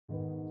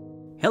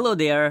Hello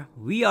there,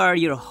 we are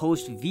your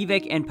hosts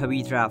Vivek and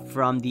Pavitra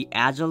from the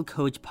Agile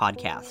Coach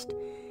podcast.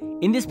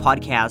 In this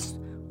podcast,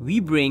 we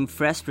bring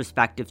fresh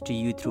perspectives to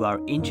you through our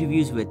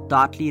interviews with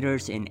thought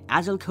leaders in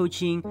Agile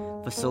coaching,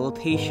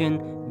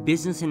 facilitation,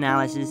 business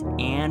analysis,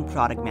 and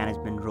product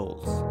management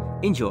roles.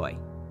 Enjoy.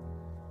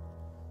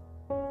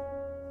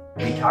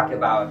 We talked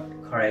about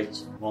courage,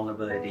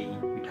 vulnerability,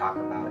 we talked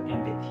about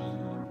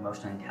empathy,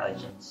 emotional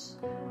intelligence.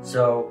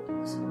 So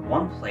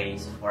one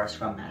place for a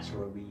Scrum Master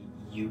where we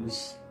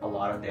use a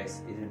lot of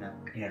this is in a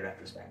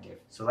retrospective.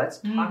 So let's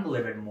talk a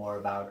little bit more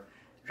about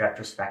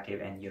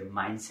retrospective and your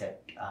mindset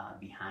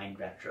behind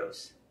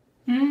retros.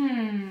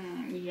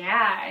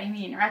 Yeah, I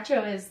mean,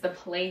 retro is the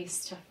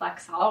place to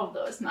flex all of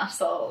those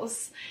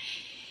muscles.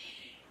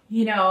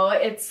 You know,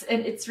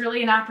 it's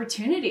really an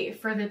opportunity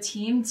for the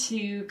team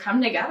to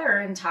come together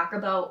and talk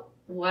about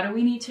what do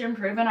we need to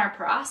improve in our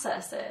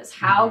processes?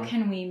 How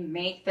can we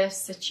make this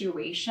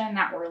situation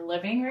that we're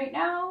living right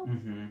now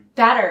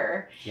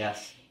better?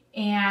 Yes.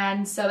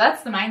 And so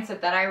that's the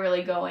mindset that I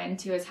really go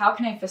into is how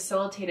can I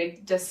facilitate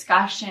a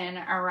discussion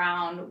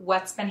around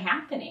what's been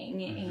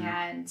happening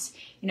and,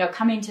 you know,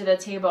 coming to the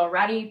table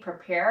ready,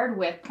 prepared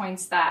with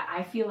points that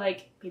I feel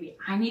like maybe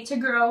I need to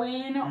grow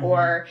in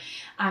or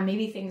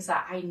maybe things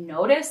that I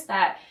noticed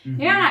that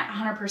maybe I'm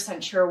not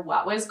 100% sure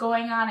what was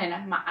going on.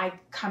 And I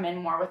come in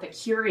more with a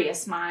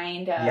curious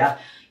mind of,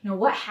 you know,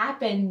 what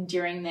happened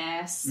during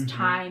this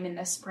time in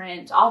the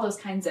sprint, all those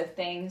kinds of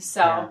things.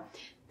 So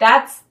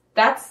that's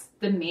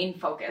the main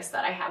focus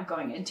that I have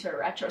going into a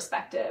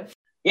retrospective.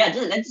 Yeah,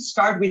 let's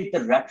start with the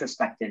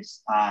retrospectives.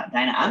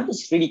 Diana, I'm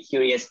just really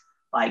curious,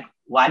 like,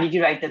 why did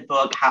you write the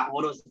book?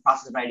 What was the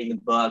process of writing the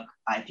book?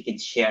 If you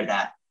could share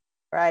that.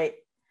 Right.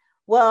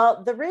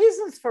 Well, the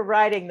reasons for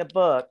writing the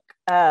book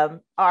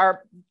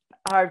are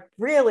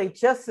really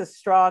just as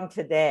strong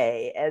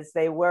today as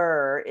they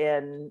were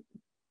in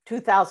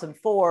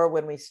 2004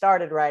 when we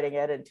started writing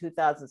it, and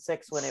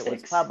 2006 when it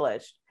was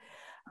published.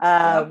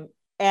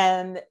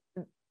 And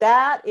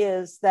that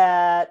is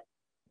that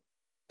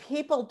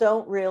people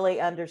don't really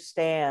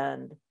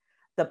understand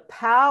the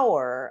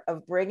power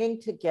of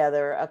bringing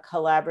together a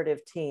collaborative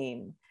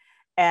team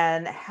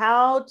and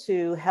how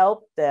to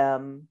help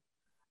them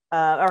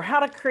or how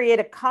to create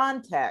a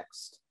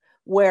context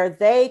where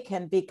they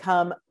can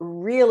become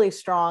really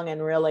strong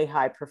and really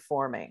high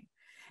performing.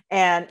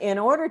 And in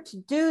order to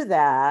do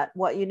that,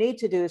 what you need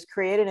to do is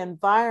create an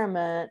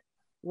environment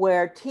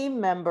where team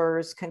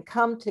members can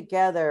come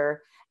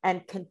together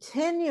and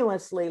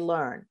continuously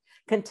learn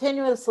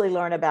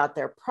about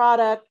their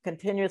product,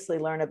 continuously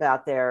learn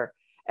about their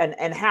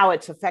and how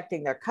it's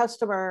affecting their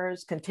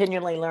customers,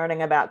 continually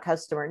learning about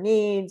customer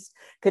needs,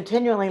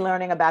 continually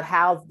learning about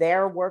how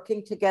they're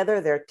working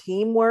together, their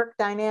teamwork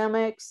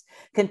dynamics,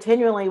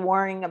 continually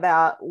learn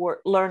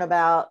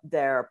about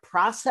their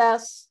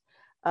process,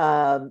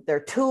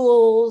 their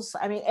tools,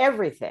 I mean,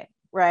 everything,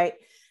 right?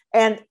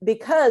 And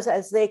because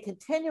as they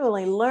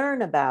continually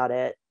learn about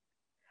it,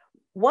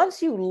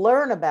 once you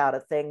learn about a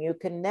thing, you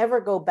can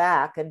never go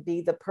back and be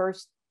the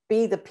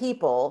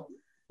people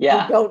who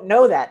don't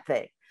know that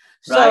thing.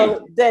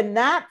 So then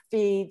that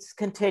feeds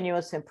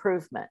continuous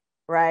improvement,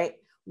 right?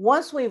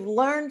 Once we've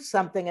learned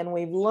something and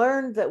we've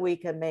learned that we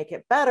can make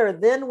it better,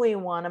 then we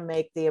want to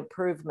make the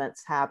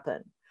improvements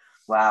happen.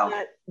 Wow.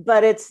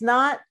 But it's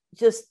not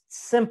just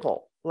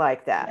simple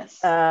like that.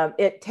 Yes.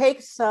 It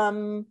takes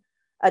some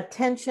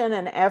attention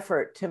and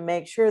effort to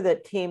make sure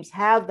that teams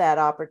have that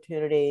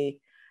opportunity,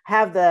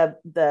 have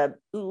the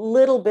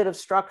little bit of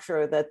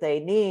structure that they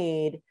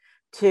need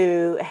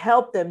to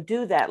help them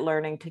do that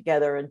learning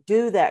together and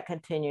do that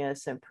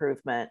continuous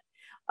improvement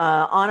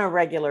on a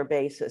regular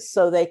basis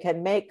so they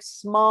can make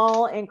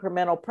small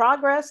incremental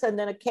progress and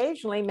then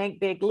occasionally make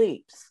big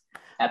leaps.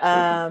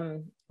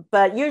 Absolutely.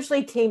 But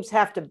usually teams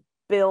have to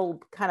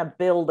build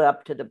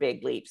up to the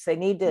big leaps. They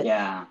need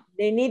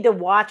to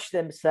watch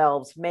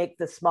themselves make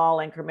the small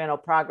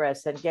incremental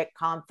progress and get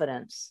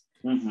confidence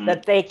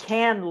that they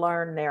can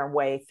learn their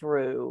way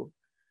through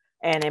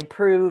and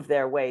improve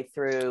their way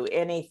through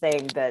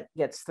anything that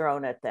gets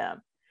thrown at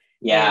them.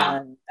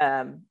 Yeah.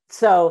 And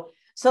so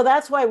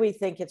that's why we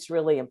think it's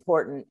really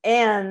important.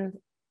 And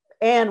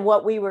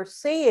what we were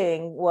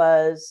seeing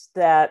was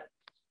that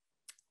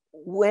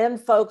when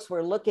folks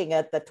were looking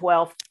at the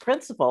 12th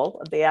principle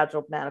of the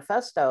Agile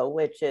Manifesto,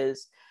 which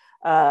is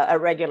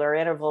at regular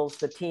intervals,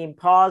 the team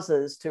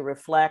pauses to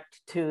reflect,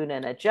 tune,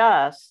 and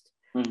adjust,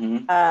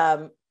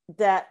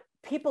 that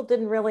people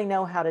didn't really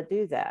know how to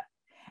do that.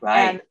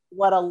 Right. And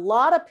what a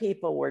lot of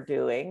people were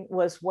doing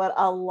was what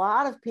a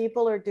lot of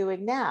people are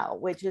doing now,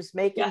 which is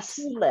making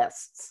key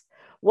lists.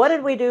 What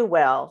did we do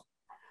well?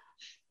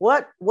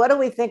 What do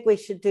we think we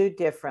should do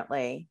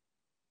differently?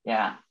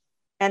 Yeah.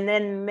 And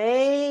then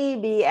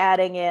maybe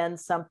adding in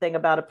something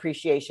about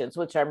appreciations,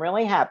 which I'm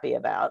really happy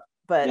about.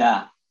 But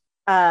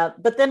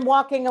then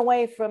walking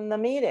away from the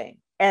meeting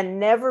and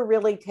never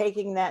really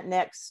taking that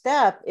next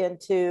step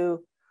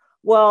into,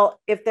 well,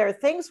 if there are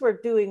things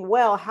we're doing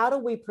well, how do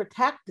we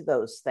protect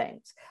those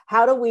things?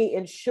 How do we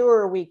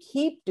ensure we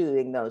keep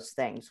doing those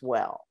things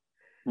well?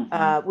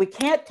 We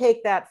can't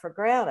take that for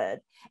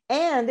granted.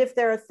 And if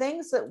there are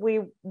things that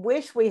we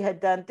wish we had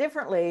done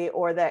differently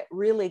or that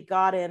really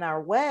got in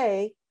our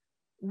way,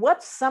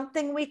 what's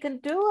something we can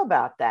do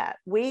about that?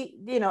 We,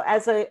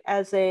 as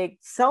a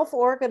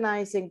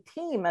self-organizing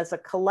team, as a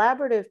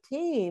collaborative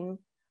team,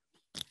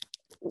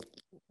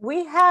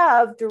 we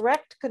have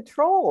direct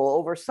control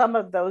over some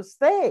of those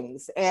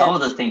things. And some of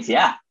those things,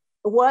 yeah.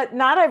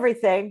 Not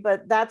everything,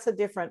 but that's a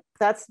different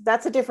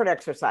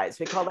exercise.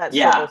 We call that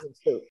circles and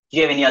soup. Do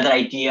you have any other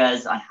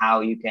ideas on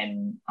how you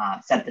can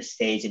set the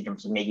stage in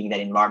terms of making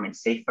that environment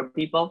safe for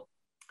people?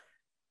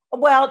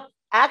 Well,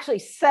 actually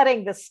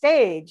setting the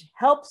stage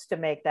helps to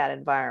make that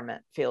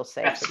environment feel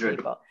safe for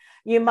people.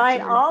 You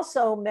might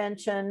also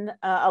mention,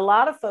 a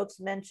lot of folks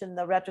mention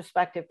the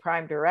retrospective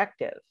prime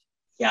directive.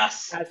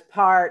 Yes. As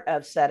part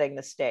of setting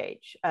the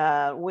stage.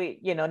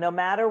 No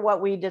matter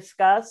what we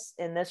discuss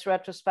in this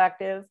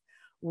retrospective,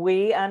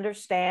 we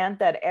understand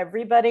that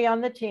everybody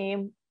on the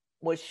team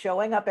was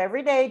showing up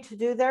every day to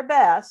do their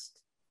best.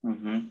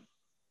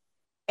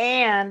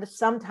 And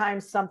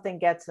sometimes something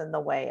gets in the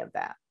way of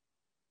that.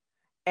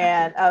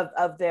 And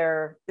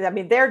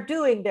they're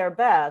doing their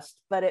best,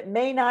 but it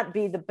may not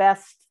be the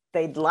best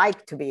they'd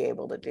like to be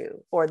able to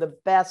do, or the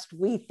best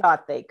we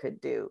thought they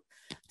could do.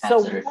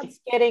 So what's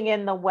getting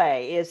in the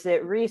way? Is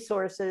it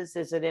resources?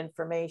 Is it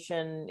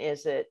information?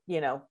 Is it,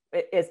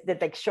 did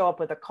they show up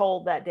with a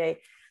cold that day?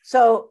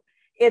 So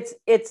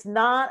it's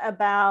not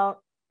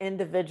about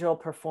individual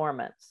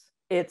performance.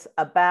 It's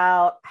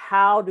about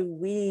how do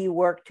we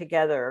work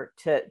together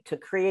to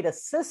create a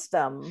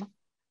system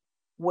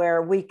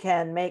where we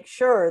can make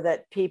sure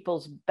that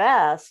people's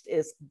best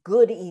is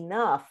good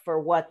enough for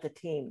what the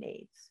team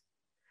needs.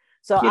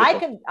 So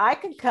I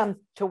can come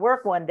to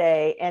work one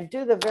day and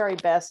do the very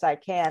best I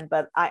can,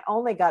 but I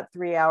only got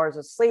 3 hours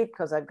of sleep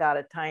because I've got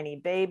a tiny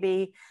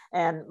baby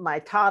and my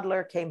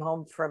toddler came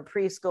home from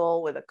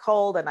preschool with a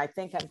cold, and I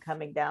think I'm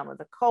coming down with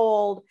a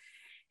cold,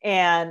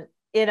 and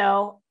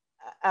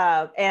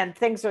and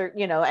things are,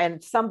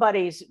 and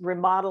somebody's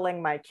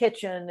remodeling my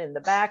kitchen in the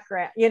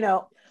background.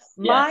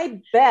 My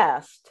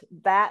best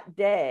that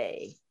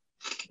day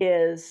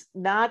is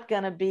not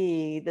going to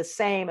be the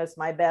same as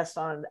my best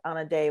on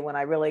a day when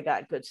I really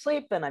got good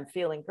sleep and I'm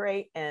feeling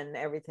great and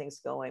everything's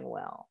going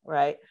well,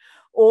 right?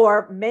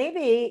 Or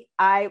maybe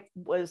I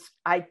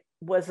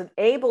wasn't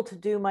able to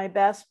do my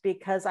best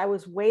because I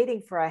was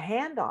waiting for a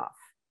handoff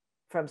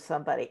from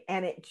somebody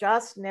and it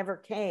just never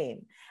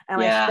came.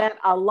 And I spent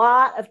a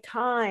lot of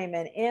time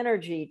and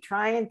energy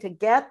trying to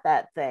get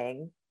that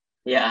thing,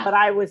 but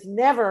I was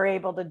never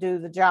able to do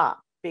the job,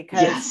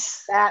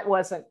 because that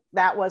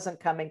wasn't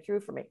coming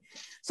through for me.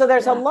 So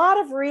there's a lot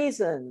of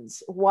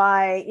reasons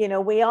why,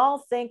 we all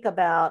think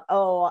about,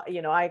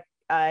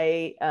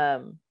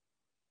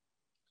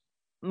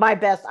 my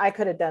best, I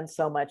could have done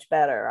so much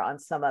better on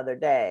some other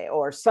day,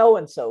 or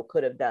so-and-so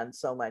could have done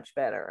so much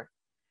better.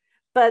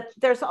 But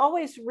there's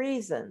always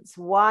reasons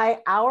why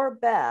our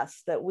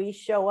best, that we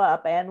show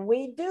up and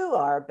we do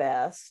our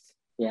best.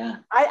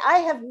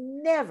 I have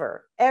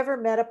never, ever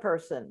met a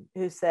person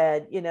who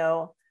said,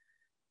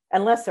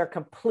 unless they're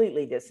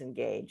completely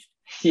disengaged,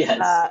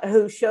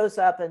 who shows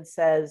up and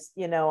says,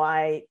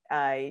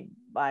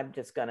 I'm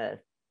just gonna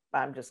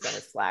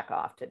slack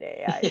off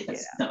today.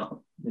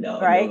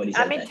 No, right?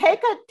 I mean,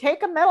 take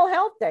a mental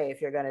health day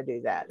if you're gonna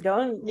do that.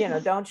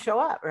 Don't show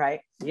up, right?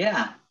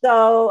 Yeah.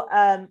 So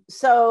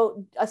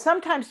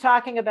sometimes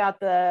talking about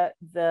the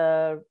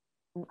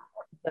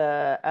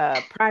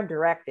prime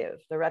directive,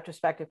 the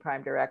retrospective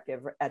prime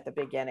directive at the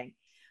beginning.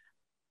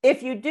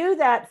 If you do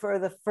that for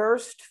the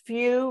first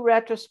few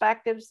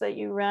retrospectives that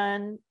you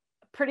run,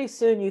 pretty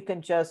soon you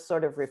can just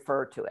sort of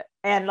refer to it.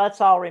 And let's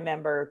all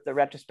remember the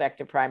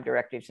retrospective prime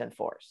directives in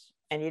force,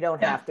 and you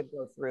don't have to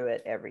go through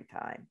it every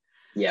time.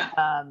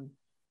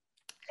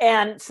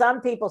 And some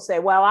people say,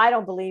 well, I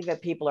don't believe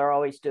that people are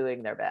always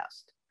doing their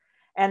best.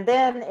 And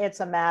then it's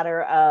a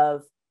matter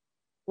of,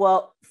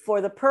 well,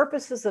 for the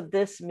purposes of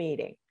this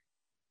meeting,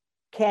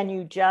 can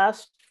you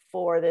just,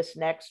 for this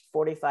next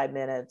 45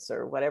 minutes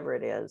or whatever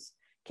it is,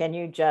 can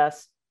you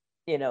just,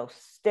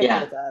 stick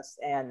with us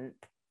and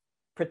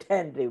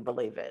pretend to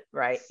believe it,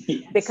 right?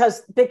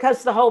 Because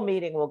the whole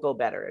meeting will go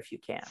better if you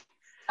can.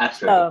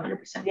 Absolutely,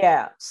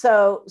 100%.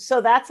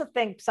 So that's a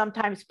thing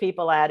sometimes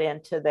people add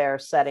into their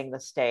setting the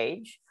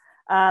stage.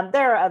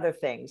 There are other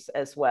things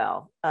as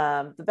well.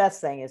 The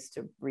best thing is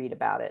to read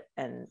about it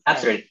and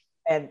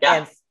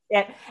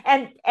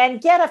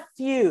get a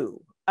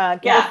few.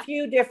 Get a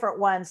few different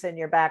ones in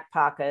your back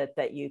pocket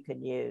that you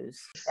can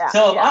use.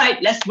 All right,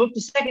 let's move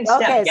to second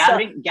step,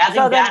 gathering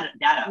data.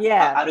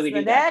 How do we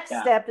do that? The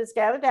next step is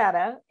gather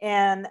data.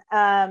 And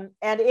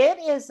it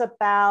is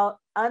about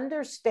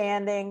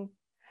understanding,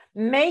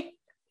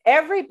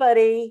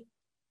 everybody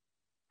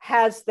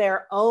has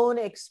their own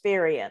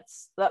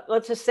experience.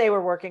 Let's just say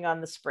we're working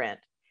on the sprint.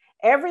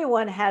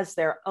 Everyone has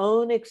their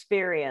own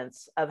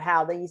experience of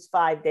how these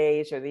 5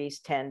 days or these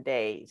 10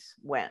 days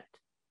went.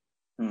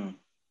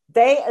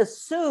 They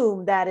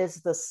assume that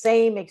is the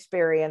same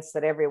experience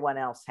that everyone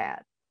else had.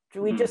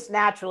 We just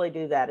naturally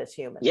do that as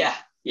humans.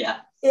 Yeah.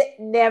 It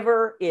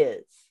never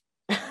is.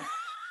 It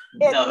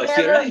No,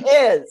 never you're right.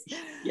 is.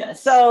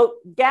 Yes. So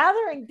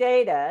gathering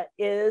data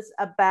is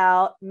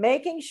about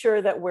making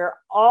sure that we're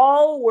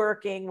all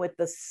working with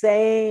the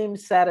same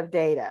set of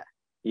data.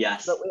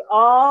 Yes. But we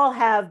all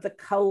have the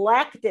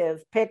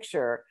collective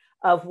picture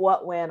of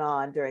what went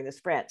on during the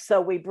sprint. So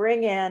we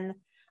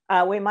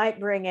might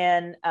bring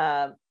in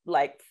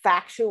like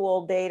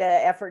factual data,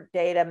 effort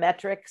data,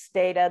 metrics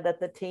data that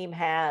the team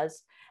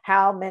has.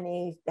 How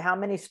many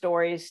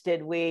stories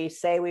did we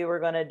say we were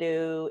going to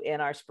do in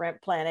our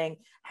sprint planning?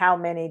 How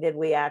many did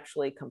we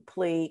actually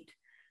complete?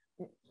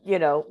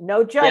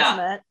 No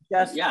judgment,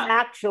 just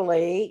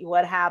actually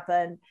what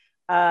happened.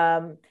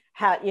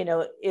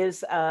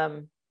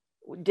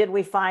 Did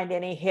we find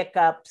any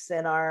hiccups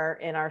in our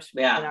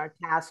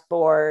task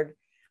board?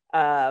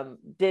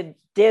 Did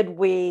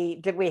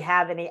we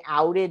have any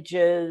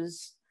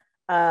outages?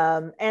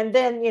 And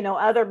then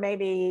other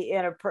maybe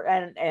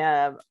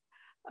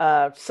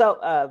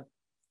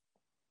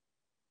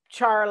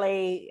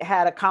Charlie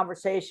had a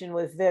conversation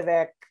with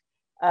Vivek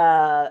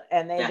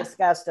and they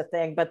discussed a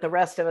thing, but the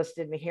rest of us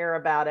didn't hear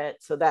about it.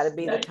 So that'd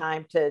be the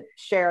time to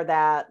share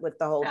that with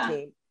the whole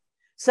team.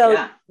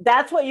 So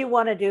that's what you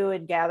want to do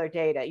in gather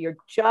data. You're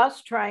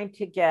just trying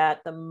to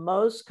get the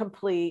most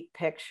complete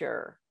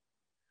picture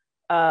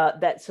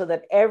so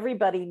that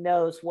everybody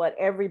knows what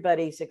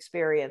everybody's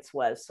experience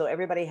was. So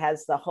everybody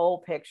has the whole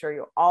picture.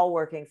 You're all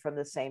working from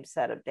the same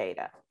set of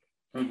data.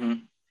 Mm-hmm.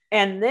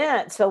 And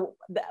then,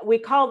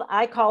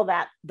 I call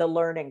that the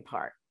learning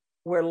part.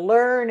 We're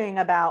learning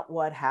about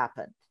what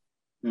happened,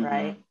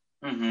 right?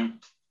 Mm-hmm.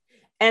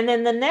 And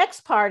then the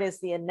next part is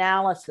the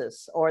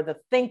analysis or the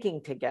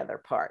thinking together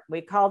part.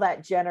 We call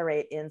that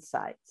generate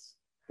insights.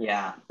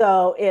 Yeah.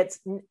 So it's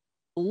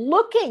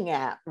looking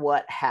at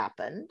what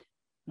happened.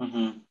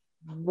 Mm-hmm.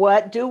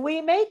 What do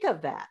we make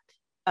of that?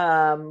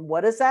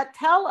 What does that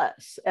tell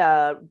us?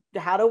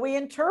 How do we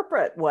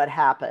interpret what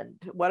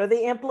happened? What are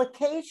the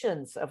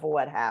implications of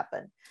what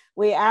happened?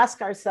 We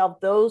ask ourselves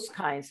those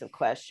kinds of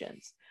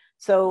questions.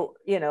 So,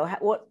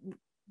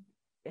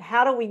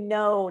 how do we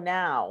know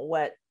now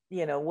what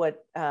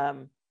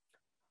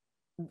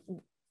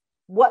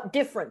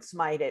difference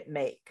might it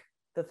make,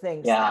 the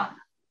things that,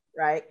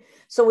 right?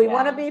 So we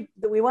want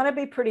to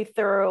be pretty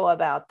thorough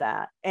about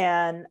that.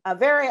 And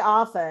very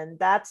often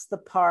that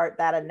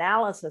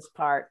analysis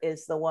part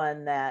is the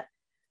one that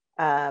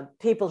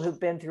people who've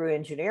been through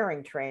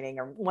engineering training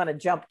want to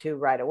jump to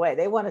right away.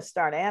 They want to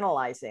start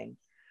analyzing,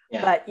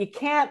 but you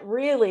can't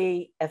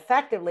really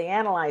effectively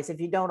analyze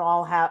if you aren't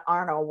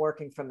all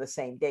working from the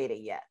same data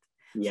yet.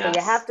 Yes. So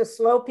you have to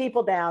slow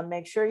people down,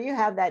 make sure you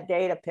have that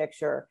data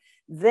picture.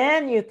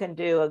 Then you can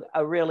do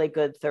a really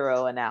good,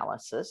 thorough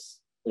analysis.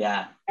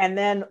 Yeah. And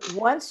then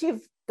once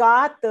you've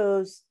got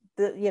gleaned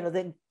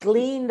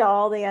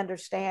all the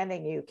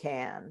understanding you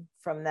can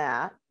from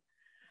that,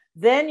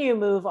 then you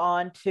move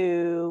on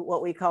to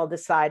what we call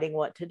deciding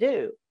what to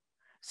do.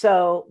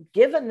 So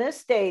given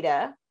this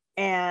data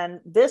and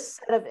this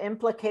set of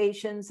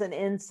implications and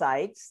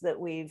insights that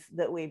we've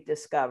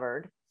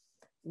discovered,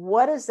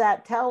 what does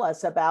that tell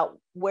us about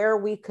where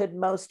we could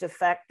most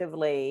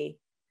effectively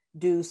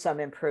do some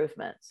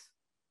improvements?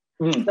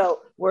 So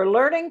we're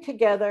learning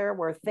together,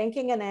 we're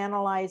thinking and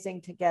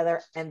analyzing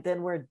together, and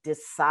then we're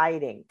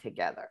deciding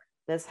together.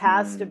 This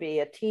has to be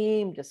a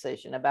team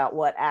decision about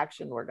what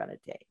action we're going to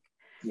take.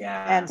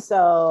 Yeah. And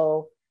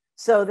so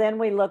then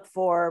we look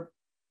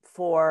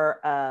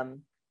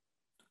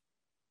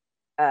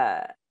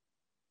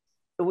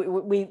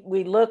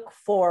we look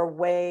for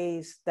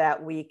ways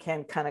that we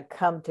can kind of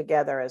come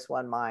together as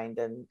one mind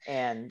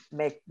and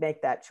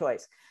make that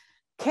choice.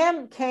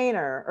 Sam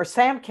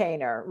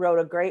Kainer wrote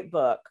a great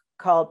book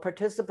called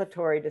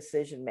Participatory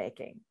Decision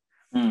Making.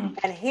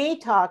 And he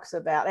talks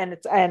about, and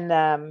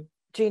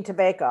Jean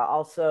Tabeka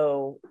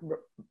also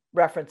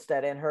referenced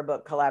it in her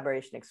book,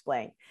 Collaboration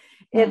Explained.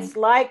 It's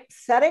like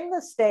setting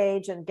the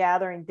stage and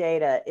gathering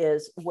data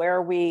is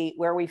where we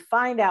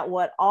find out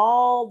what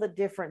all the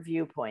different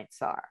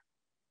viewpoints are.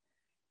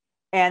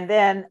 And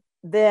then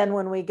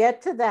when we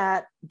get to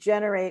that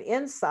generate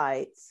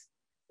insights,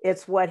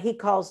 it's what he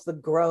calls the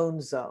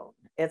groan zone.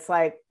 It's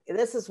like,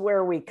 this is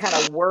where we kind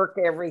of work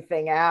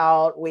everything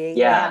out. We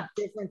have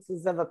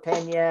differences of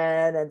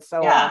opinion and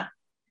so on.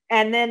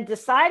 And then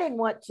deciding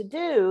what to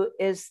do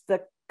is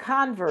the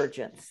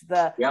convergence,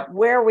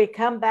 where we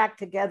come back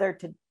together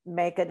to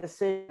make a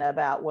decision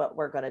about what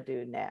we're going to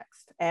do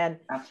next. And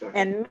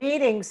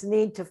meetings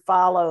need to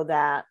follow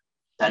that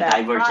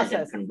divergence process.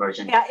 and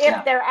convergence.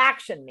 If they're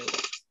action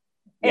meetings.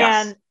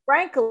 Yes. And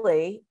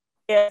frankly,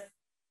 if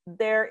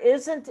there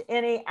isn't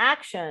any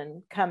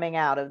action coming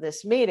out of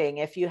this meeting,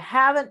 if you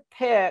haven't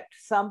picked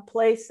some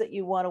place that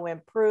you want to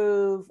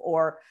improve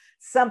or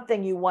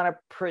something you want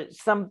to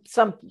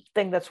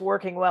something that's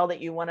working well that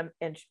you want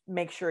to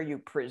make sure you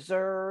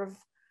preserve,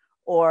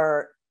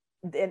 or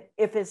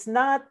if it's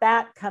not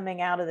that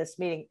coming out of this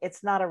meeting,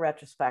 it's not a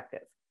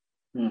retrospective.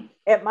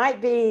 It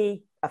might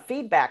be a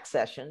feedback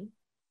session,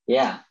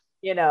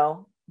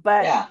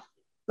 but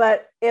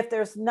but if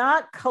there's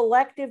not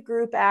collective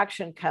group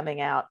action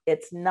coming out,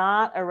 it's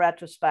not a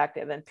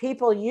retrospective. And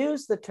people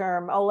use the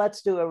term, oh,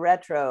 let's do a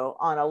retro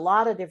on a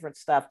lot of different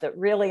stuff that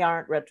really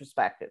aren't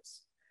retrospectives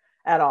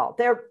at all.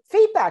 They're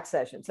feedback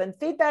sessions, and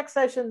feedback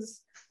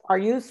sessions are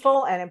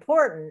useful and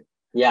important,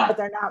 but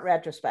they're not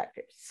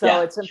retrospectives.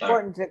 So it's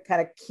important to kind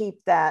of keep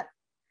that,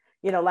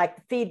 like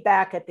the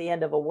feedback at the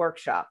end of a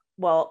workshop.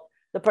 Well,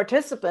 the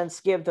participants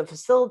give the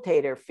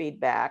facilitator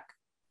feedback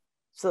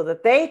so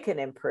that they can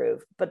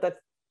improve, but the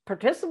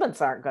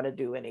participants aren't going to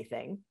do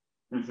anything.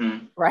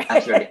 Right.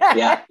 Absolutely.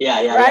 Yeah.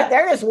 Right.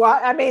 They're just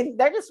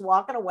they're just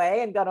walking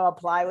away and going to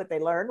apply what they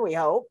learned, we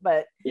hope,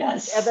 but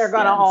they're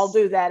going to all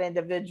do that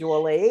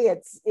individually.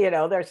 It's,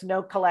 there's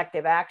no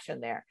collective action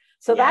there.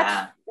 So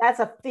that's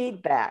a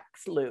feedback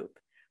loop,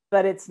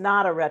 but it's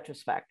not a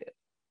retrospective.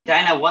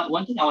 Diana,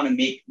 one thing I want to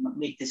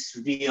make this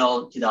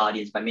real to the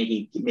audience by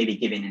maybe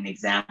giving an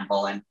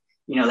example. And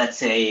let's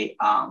say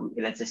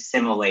let's just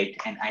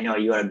simulate. And I know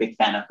you are a big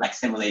fan of like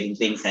simulating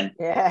things and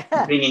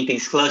bringing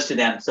things close to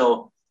them.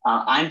 So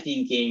I'm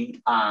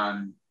thinking,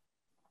 I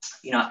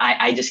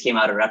just came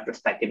out of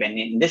retrospective, and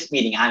in this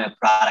meeting, I'm a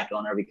product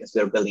owner because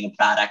we're building a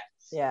product.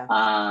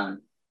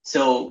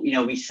 So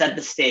we set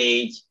the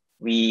stage.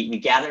 We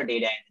gather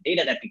data, and the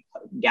data that we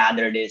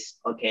gathered is,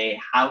 okay,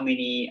 how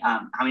many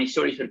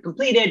stories were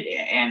completed,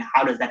 and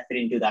how does that fit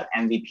into that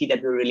MVP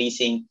that we're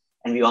releasing?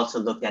 And we also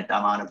looked at the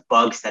amount of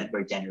bugs that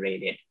were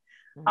generated.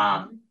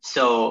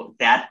 So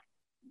that,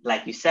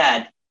 like you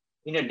said,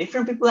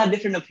 different people have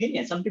different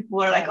opinions. Some people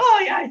were like,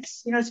 oh yeah,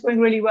 it's going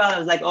really well. I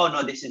was like, oh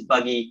no, this is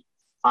buggy.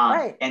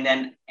 And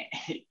then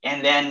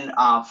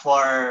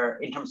for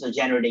in terms of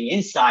generating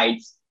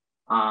insights,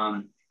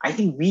 I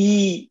think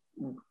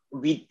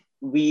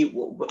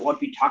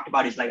what we talked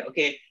about is like,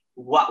 okay,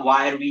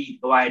 why are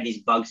these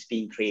bugs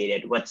being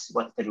created? What's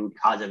the root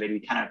cause of it?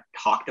 We kind of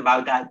talked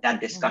about that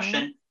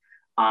discussion.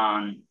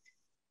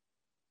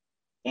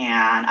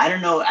 And I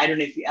don't know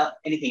if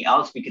anything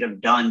else we could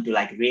have done to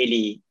like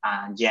really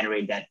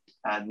generate that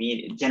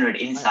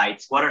generate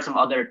insights. What are some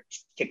other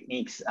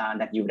techniques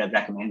that you would have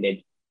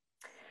recommended?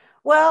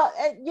 Well,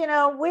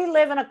 we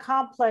live in a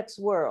complex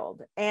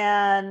world,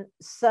 and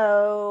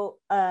so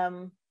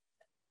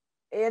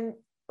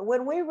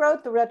when we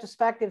wrote the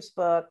retrospectives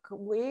book,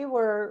 we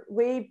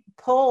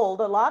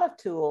pulled a lot of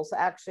tools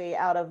actually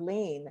out of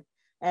Lean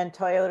and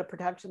Toyota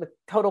production, the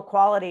total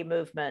quality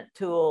movement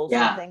tools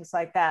and things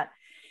like that.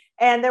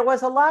 And there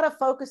was a lot of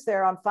focus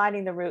there on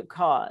finding the root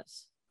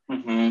cause.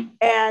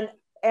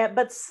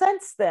 But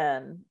since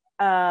then,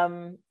 a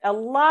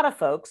lot of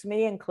folks,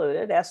 me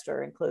included,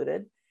 Esther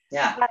included,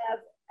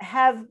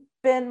 have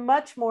been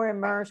much more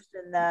immersed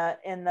in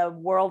the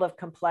world of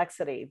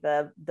complexity,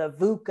 the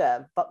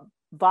VUCA,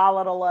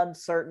 volatile,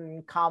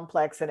 uncertain,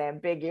 complex, and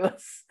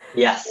ambiguous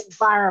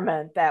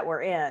environment that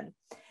we're in.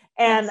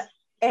 And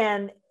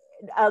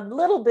a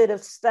little bit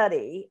of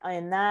study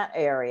in that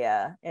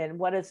area and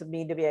what does it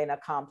mean to be in a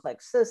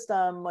complex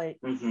system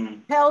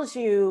tells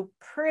you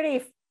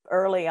pretty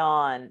early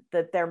on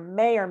that there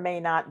may or may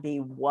not be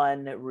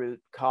one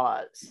root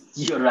cause.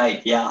 You're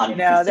right. Yeah.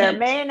 100%. There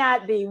may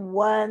not be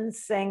one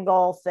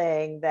single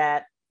thing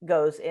that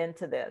goes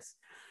into this.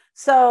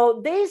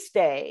 So these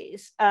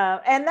days,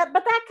 but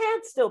that can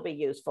still be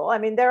useful. I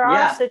mean, there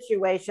are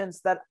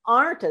situations that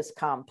aren't as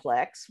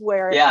complex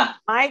where it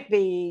might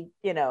be,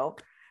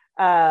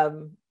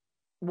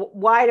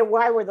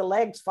 why were the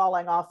legs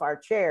falling off our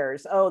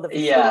chairs? Oh, the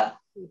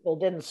people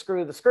didn't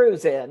screw the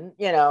screws in.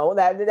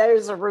 That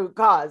there's a root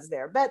cause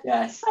there. But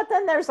but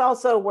then there's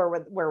also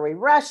were we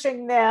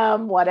rushing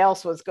them? What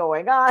else was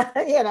going on?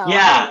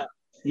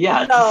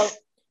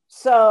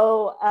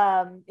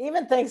 So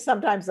even things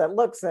sometimes that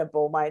look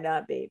simple might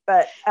not be.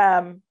 But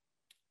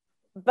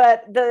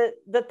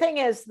the thing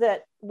is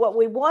that what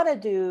we want to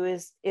do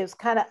is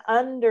kind of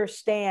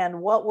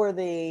understand what were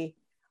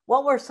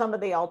some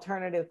of the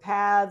alternative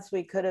paths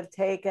we could have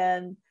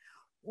taken,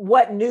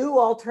 what new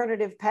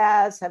alternative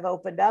paths have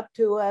opened up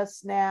to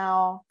us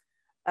now,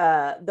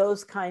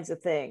 those kinds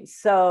of things.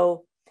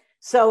 So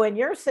in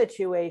your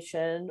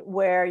situation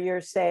where you're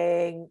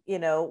saying,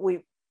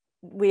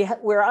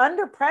 we're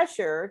under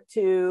pressure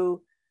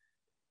to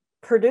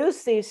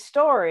produce these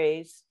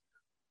stories,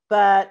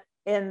 but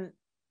the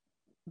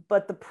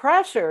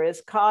pressure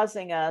is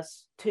causing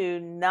us to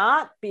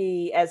not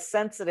be as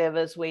sensitive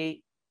as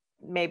we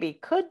maybe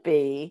could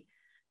be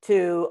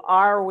to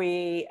are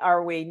we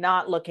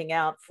not looking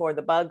out for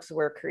the bugs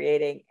we're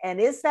creating, and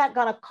is that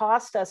going to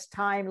cost us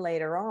time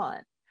later on,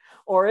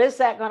 or is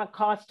that going to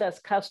cost us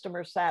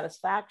customer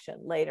satisfaction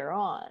later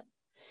on?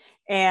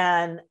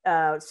 And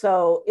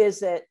so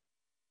is it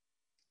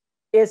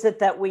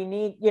that we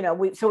need,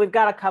 so we've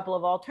got a couple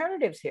of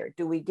alternatives here.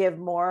 Do we give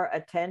more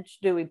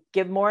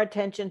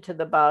attention to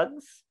the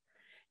bugs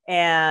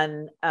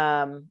and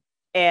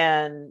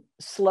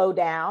slow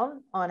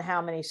down on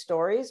how many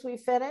stories we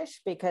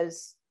finish,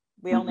 because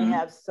we only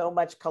have so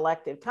much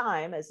collective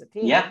time as a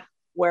team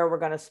where we're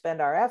going to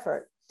spend our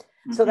effort.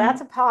 So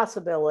that's a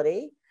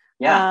possibility.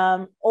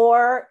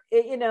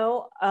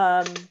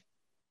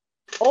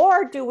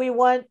 Or do we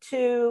want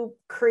to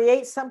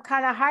create some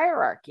kind of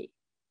hierarchy?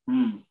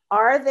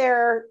 Are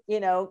there,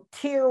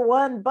 tier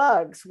 1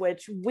 bugs,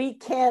 which we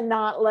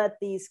cannot let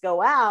these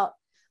go out,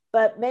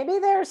 but maybe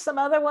there are some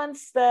other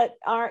ones that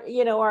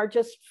are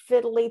just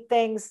fiddly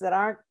things that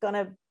aren't going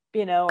to,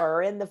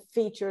 are in the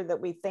feature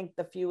that we think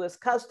the fewest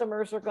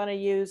customers are going to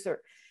use,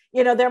 or,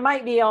 there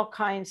might be all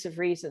kinds of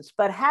reasons,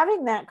 but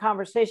having that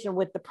conversation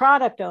with the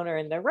product owner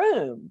in the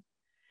room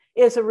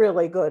is a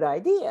really good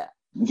idea.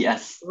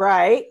 Yes.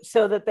 Right.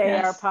 So that they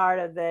are part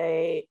of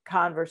the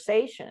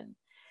conversation.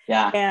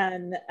 Yeah.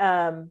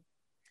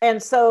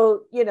 And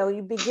so,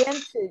 you begin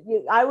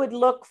to, I would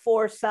look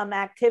for some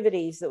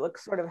activities that would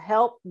sort of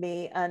help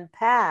me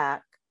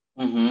unpack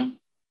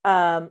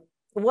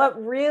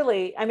what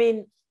really,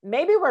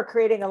 maybe we're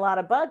creating a lot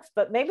of bugs,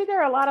 but maybe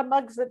there are a lot of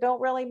bugs that don't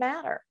really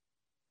matter.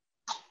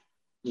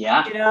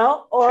 Yeah.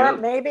 Or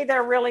maybe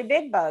they're really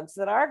big bugs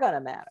that are going to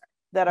matter,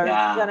 that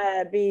are going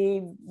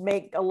to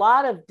make a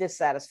lot of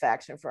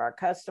dissatisfaction for our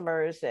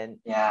customers and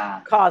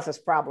cause us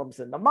problems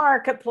in the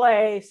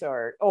marketplace,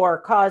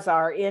 or cause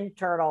our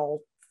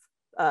internal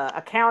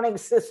accounting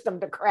system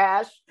to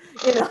crash.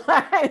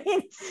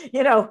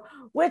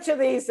 Which of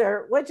these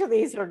are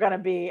going to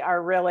be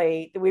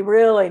we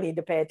really need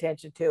to pay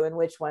attention to, and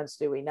which ones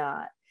do we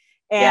not?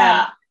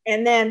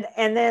 And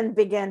then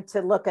begin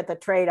to look at the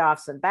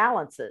trade-offs and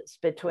balances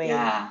between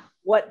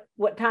what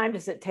time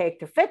does it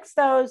take to fix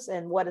those,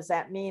 and what does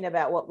that mean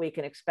about what we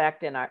can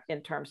expect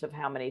in terms of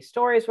how many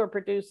stories we're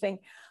producing.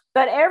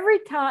 But every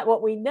time,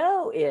 what we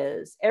know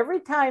is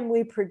every time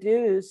we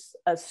produce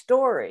a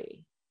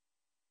story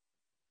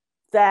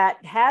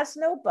that has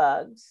no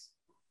bugs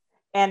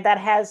and that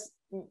has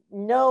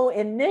no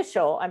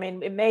initial,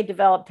 it may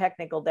develop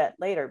technical debt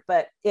later,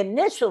 but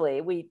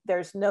initially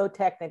there's no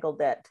technical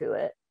debt to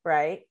it,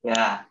 right?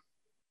 Yeah.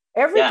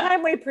 Every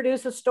time we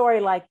produce a story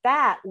like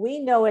that, we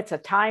know it's a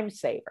time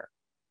saver.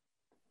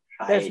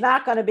 Right. There's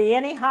not going to be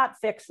any hot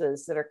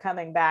fixes that are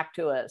coming back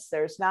to us.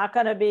 There's not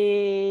going to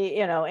be,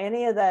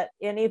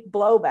 any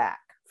blowback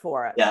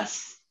for us.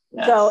 Yes.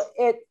 So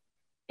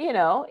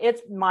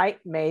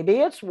maybe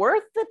it's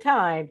worth the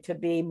time to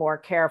be more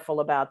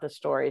careful about the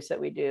stories that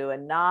we do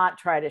and not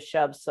try to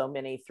shove so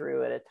many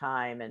through at a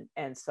time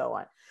and so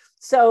on.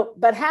 So,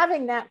 but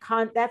having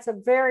that's a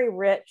very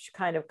rich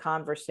kind of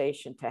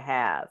conversation to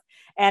have.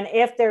 And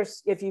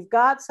if you've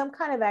got some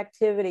kind of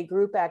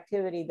group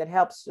activity that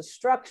helps to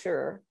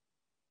structure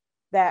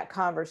that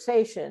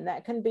conversation,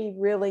 that can be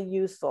really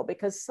useful,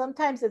 because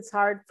sometimes it's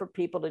hard for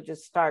people to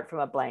just start from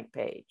a blank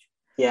page.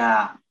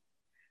 Yeah.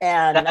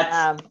 And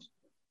so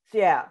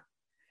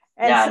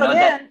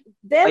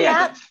then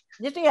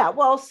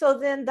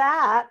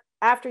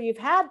after you've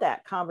had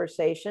that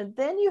conversation,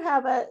 then you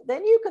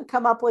can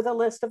come up with a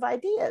list of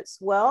ideas.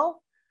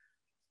 Well,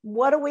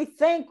 what do we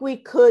think we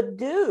could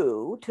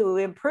do to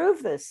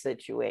improve this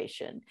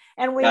situation?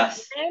 And we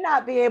may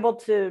not be able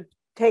to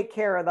take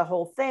care of the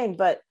whole thing,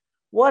 but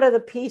what are the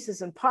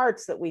pieces and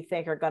parts that we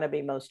think are going to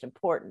be most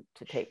important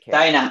to take care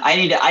of? Diana, I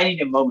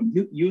need a moment.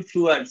 You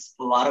threw a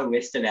lot of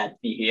wisdom at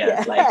me here.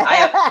 Yeah. Like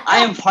I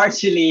am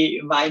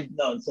partially mind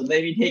blown. So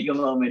let me take a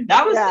moment.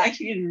 That was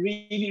actually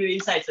really, really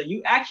insightful. So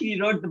you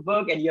actually wrote the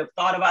book and you have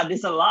thought about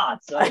this a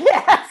lot. So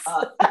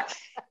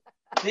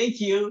thank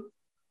you.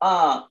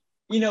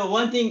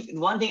 One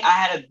thing I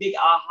had a big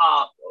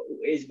aha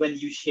is when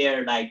you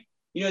share,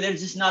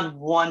 there's just not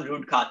one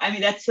root cause.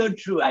 That's so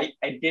true. I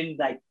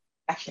didn't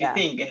actually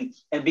think,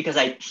 and because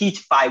I teach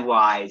 5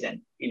 whys and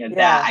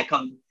that I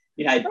come,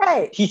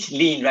 I teach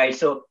lean, right?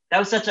 So that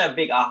was such a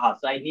big aha.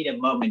 So I need a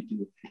moment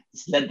to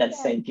just let that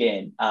sink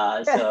in.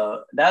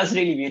 So that was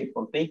really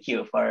beautiful. Thank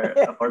you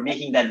for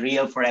making that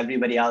real for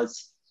everybody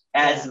else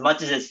as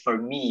much as it's for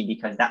me,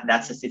 because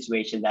that's the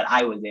situation that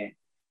I was in.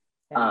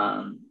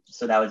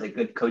 So that was a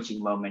good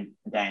coaching moment,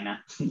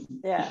 Diana.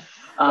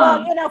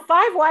 Well,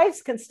 5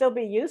 whys can still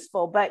be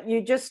useful, but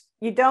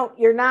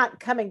you're not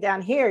coming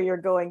down here, you're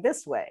going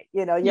this way.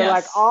 You're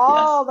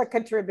all the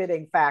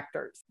contributing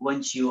factors.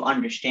 Once you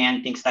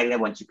understand things like that,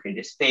 once you create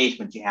a space,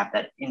 once you have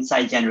that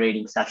insight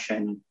generating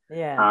session,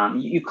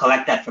 you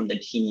collect that from the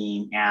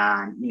team,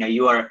 and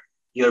you're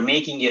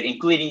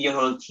including your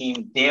whole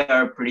team. They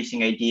are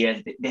producing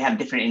ideas. They have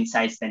different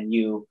insights than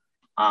you.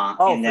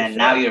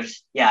 Now you're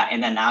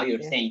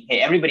saying, hey,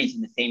 everybody's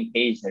on the same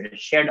page. There's a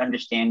shared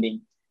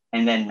understanding.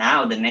 And then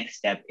now the next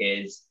step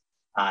is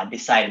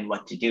deciding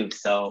what to do.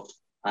 So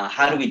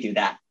how do we do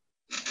that?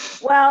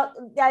 Well,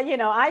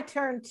 I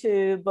turn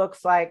to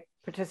books like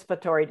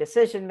Participatory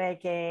Decision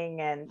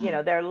Making, and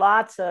there are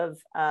lots of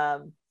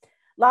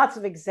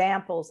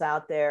examples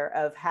out there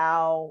of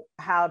how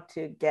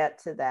to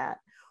get to that.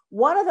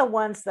 One of the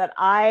ones that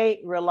I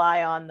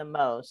rely on the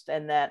most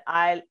and that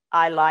I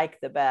like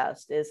the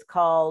best is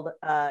called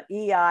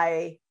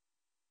EIEC.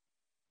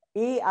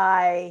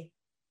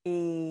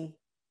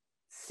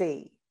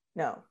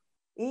 No,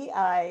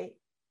 EIEIC.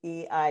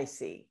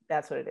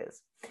 That's what it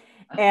is.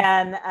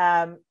 And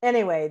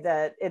anyway,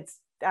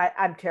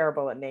 I'm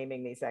terrible at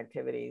naming these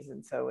activities,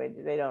 and so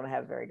they don't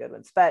have very good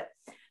ones. But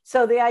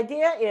so the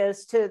idea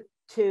is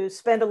to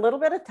spend a little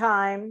bit of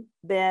time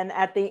then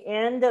at the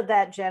end of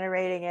that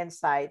generating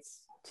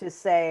insights to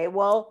say,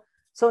 well,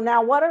 so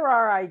now what are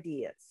our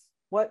ideas?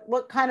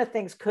 What kind of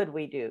things could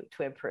we do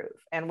to improve?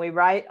 And we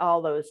write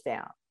all those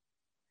down.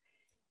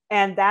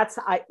 And that's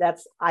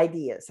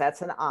ideas.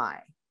 That's an I.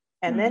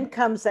 And then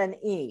comes an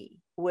E,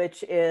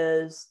 which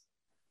is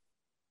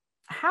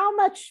how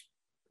much,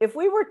 if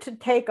we were to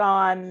take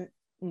on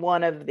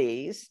one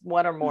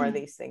or more of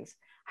these things,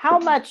 how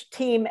much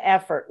team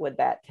effort would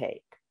that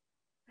take?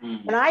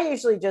 And I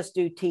usually just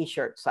do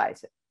t-shirt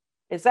sizing.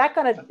 Is that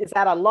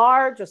a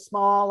large, a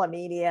small, a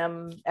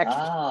medium,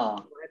 extra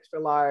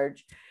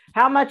large?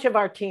 How much of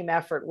our team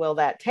effort will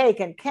that take?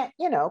 And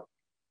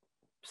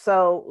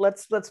so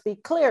let's be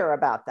clear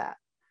about that.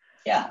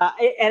 Yeah.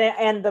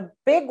 And the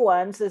big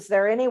ones, is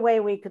there any way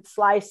we could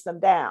slice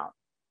them down?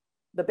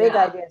 The big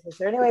ideas, is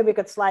there any way we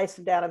could slice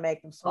them down and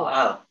make them smaller?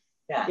 Wow.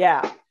 Yeah.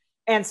 Yeah.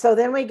 And so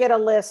then we get a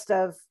list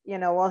of,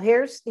 well,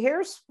 here's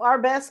our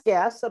best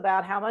guess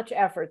about how much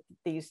effort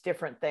these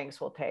different things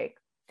will take.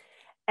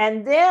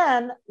 And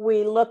then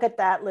we look at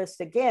that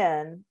list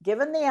again,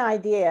 given the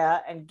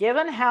idea and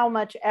given how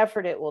much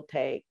effort it will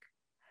take,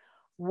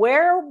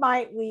 where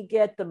might we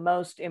get the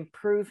most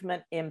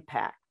improvement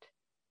impact?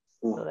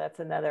 Ooh, so that's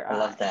another I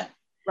love that.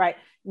 Right.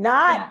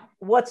 Not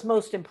what's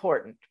most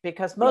important,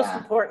 because most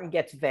important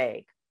gets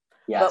vague.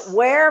 Yes. But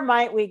where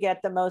might we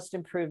get the most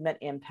improvement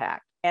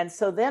impact? And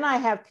so then I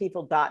have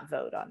people dot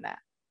vote on that.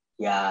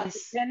 Yes. And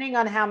depending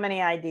on how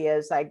many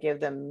ideas, I give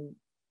them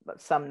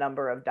some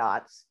number of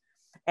dots,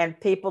 and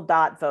people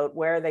dot vote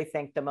where they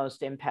think the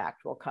most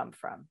impact will come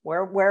from.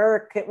 Where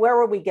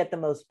will we get the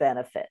most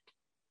benefit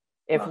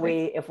if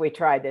we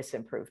try this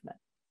improvement?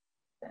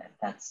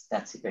 That's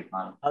a great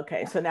model.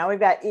 Okay, so now we've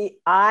got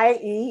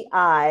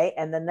I,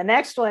 and then the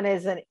next one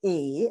is an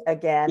E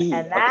again,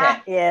 and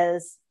that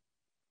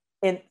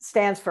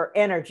stands for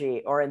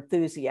energy or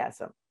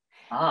enthusiasm.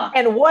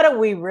 And what do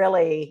we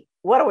really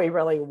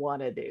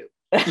want to do?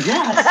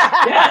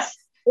 Yes.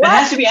 There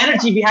has to be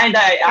energy behind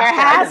that.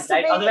 Otherwise,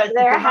 people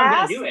are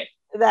not going to do it.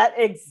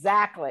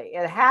 Exactly.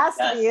 It has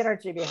to be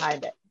energy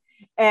behind it.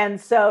 And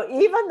so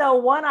even though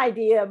one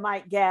idea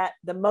might get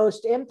the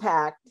most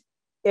impact,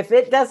 if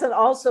it doesn't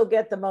also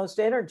get the most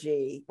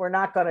energy, we're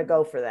not going to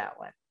go for that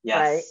one. Yes.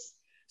 Right.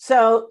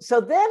 So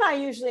then I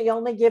usually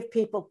only give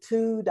people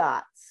 2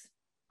 dots,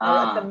 or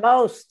at the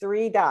most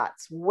 3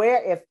 dots.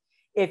 Where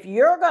if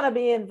you're going to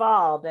be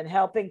involved in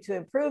helping to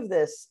improve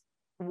this,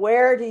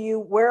 where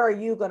are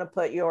you going to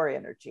put your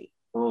energy?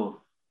 Ooh.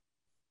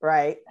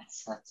 Right.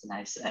 That's a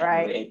nice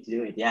way to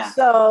do it. Yeah.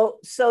 So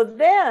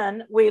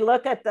then we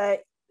look at the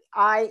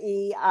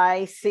IE,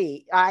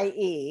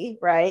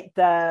 right?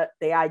 The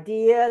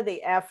idea,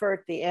 the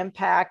effort, the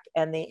impact,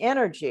 and the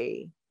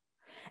energy.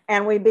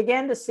 And we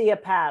begin to see a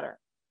pattern.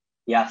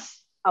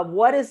 Yes. Of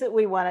what is it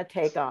we want to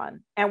take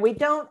on. And we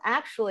don't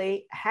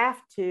actually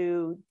have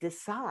to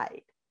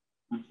decide.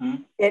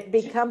 It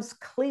becomes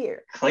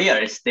clear.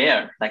 It's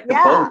there. Like the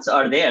votes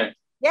are there.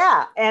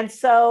 Yeah. And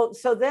so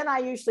then I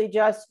usually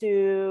just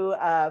do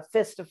a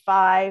fist of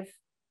 5,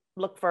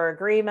 look for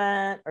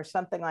agreement or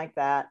something like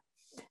that.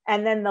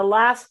 And then the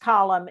last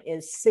column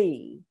is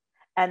C,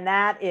 and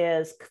that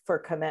is for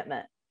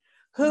commitment.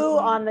 Who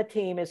on the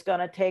team is going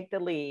to take the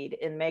lead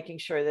in making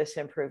sure this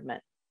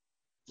improvement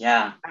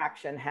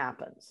action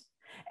happens?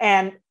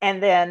 And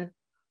then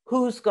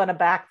who's going to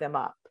back them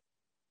up?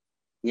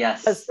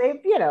 Yes. Because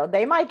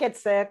they might get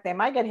sick, they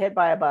might get hit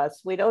by a bus.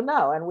 We don't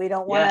know. And we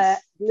don't want to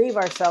leave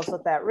ourselves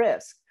with that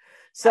risk.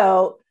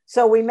 So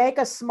we make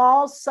a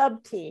small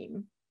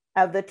sub-team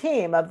of the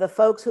team of the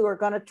folks who are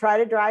going to try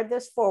to drive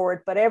this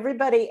forward, but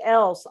everybody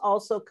else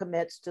also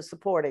commits to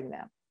supporting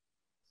them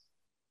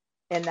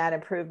in that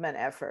improvement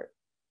effort.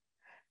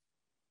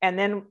 And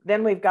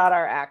then we've got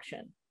our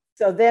action.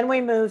 So then we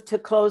move to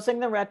closing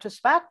the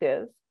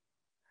retrospective.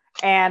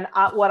 And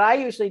what I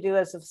usually do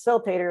as a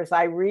facilitator is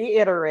I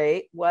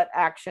reiterate what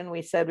action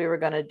we said we were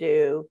going to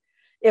do.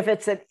 If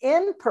it's an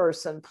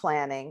in-person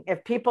planning,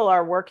 if people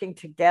are working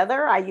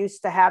together, I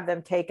used to have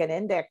them take an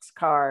index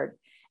card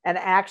and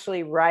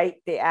actually write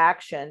the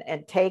action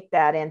and take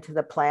that into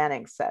the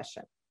planning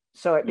session.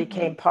 So it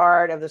became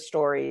part of the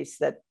stories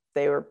that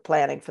they were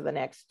planning for the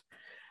next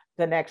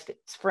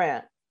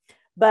sprint.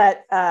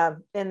 But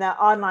in the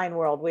online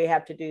world, we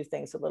have to do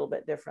things a little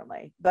bit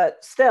differently.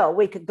 But still,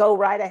 we could go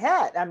right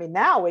ahead. I mean,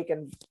 now we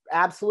can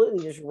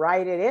absolutely just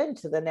write it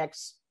into the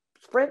next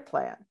sprint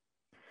plan.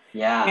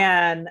 Yeah.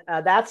 And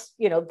that's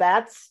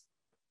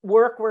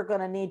work we're going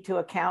to need to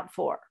account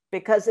for,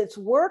 because it's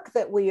work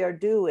that we are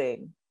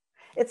doing.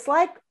 It's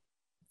like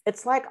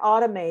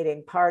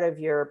automating part of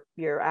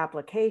your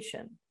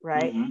application,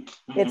 right?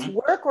 It's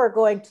work we're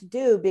going to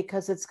do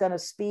because it's going to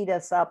speed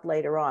us up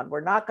later on.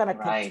 We're not going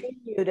to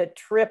continue to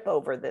trip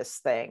over this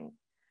thing.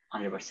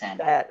 100%.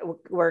 That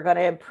we're going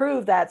to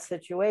improve that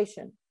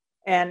situation,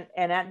 and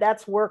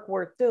that's work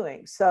worth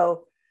doing.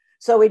 So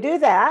we do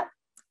that.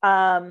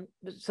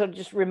 So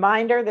just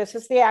reminder, this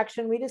is the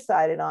action we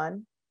decided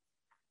on.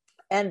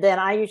 And then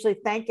I usually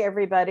thank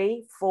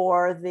everybody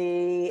for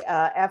the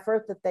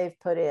effort that they've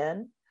put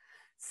in.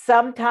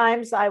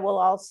 Sometimes I will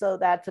also,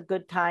 that's a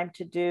good time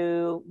to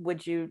do,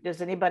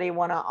 does anybody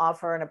want to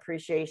offer an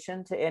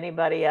appreciation to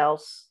anybody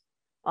else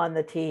on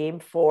the team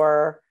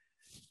for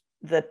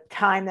the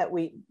time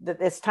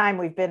this time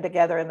we've been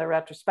together in the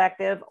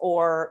retrospective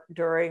or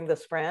during the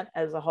sprint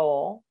as a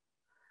whole?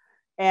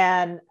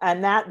 And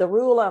that the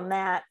rule on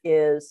that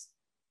is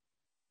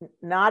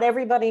not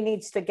everybody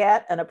needs to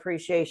get an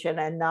appreciation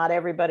and not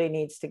everybody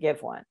needs to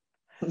give one.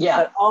 Yeah.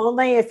 But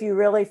only if you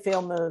really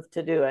feel moved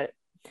to do it.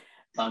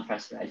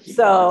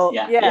 So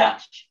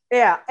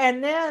yeah.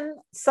 And then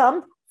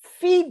some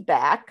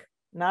feedback,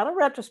 not a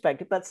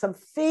retrospective, but some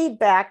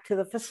feedback to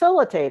the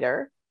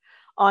facilitator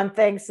on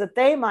things that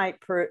they might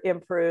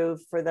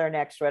improve for their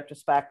next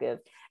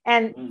retrospective,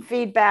 and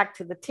feedback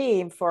to the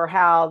team for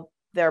how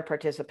their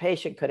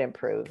participation could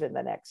improve in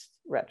the next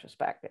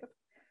retrospective.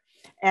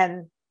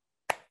 And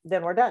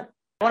then we're done.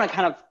 I want to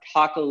kind of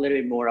talk a little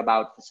bit more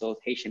about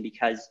facilitation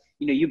because,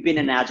 you've been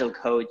an Agile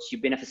coach,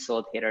 you've been a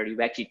facilitator, you've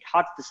actually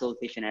taught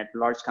facilitation at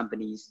large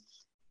companies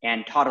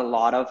and taught a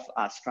lot of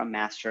Scrum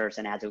Masters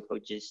and Agile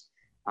coaches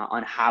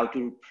on how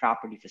to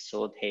properly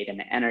facilitate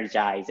and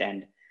energize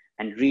and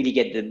really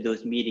get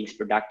those meetings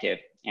productive.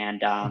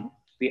 And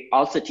we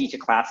also teach a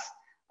class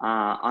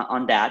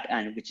on that,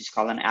 which is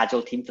called an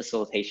Agile Team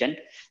Facilitation.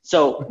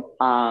 So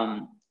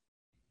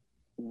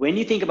when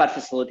you think about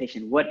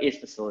facilitation, what is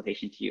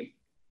facilitation to you?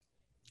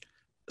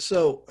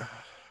 So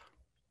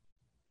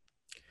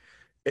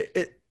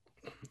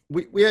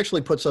we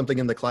actually put something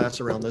in the class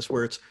around this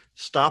where it's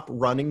stop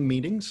running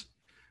meetings.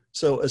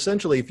 So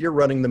essentially, if you're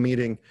running the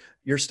meeting,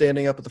 you're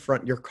standing up at the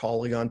front, you're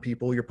calling on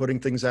people, you're putting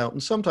things out,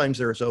 and sometimes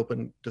there's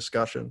open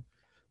discussion.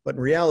 But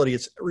in reality,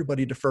 it's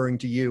everybody deferring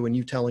to you and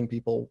you telling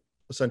people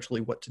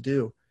essentially what to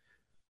do.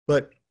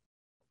 But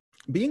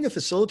being a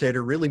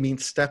facilitator really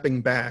means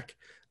stepping back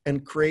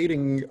and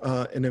creating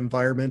an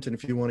environment, and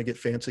if you want to get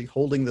fancy,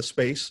 holding the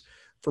space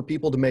for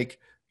people to make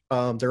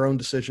their own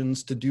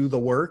decisions, to do the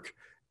work,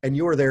 and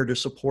you're there to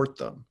support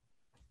them.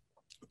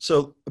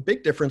 So a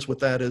big difference with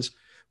that is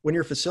when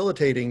you're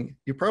facilitating,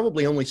 you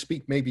probably only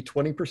speak maybe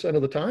 20%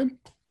 of the time.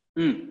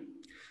 And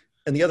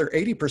the other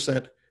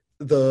 80%,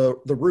 the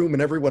room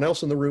and everyone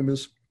else in the room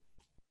is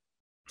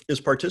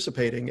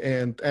participating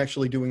and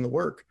actually doing the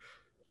work,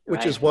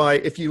 which is why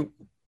if you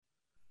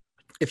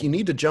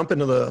need to jump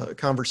into the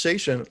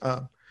conversation,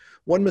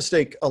 one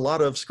mistake a lot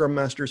of Scrum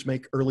Masters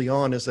make early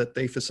on is that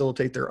they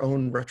facilitate their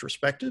own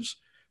retrospectives,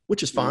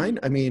 which is fine.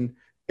 I mean,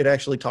 it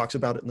actually talks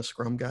about it in the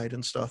Scrum Guide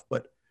and stuff.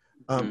 But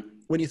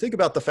when you think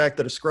about the fact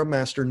that a Scrum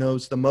Master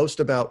knows the most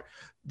about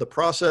the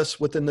process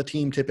within the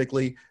team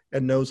typically,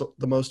 and knows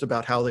the most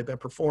about how they've been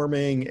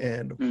performing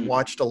and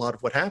watched a lot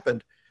of what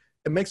happened,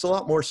 it makes a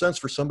lot more sense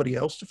for somebody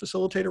else to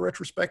facilitate a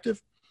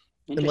retrospective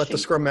and let the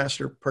Scrum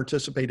Master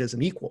participate as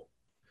an equal.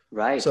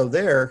 Right. So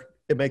there,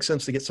 it makes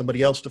sense to get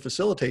somebody else to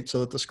facilitate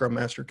so that the Scrum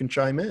Master can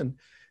chime in.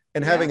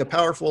 And having a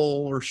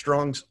powerful or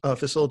strong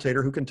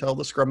facilitator who can tell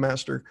the Scrum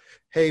Master,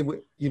 hey,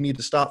 you need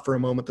to stop for a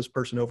moment. This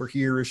person over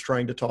here is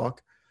trying to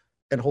talk,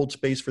 and hold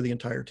space for the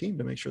entire team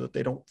to make sure that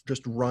they don't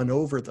just run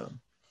over them.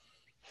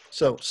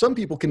 So some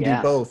people can do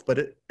both,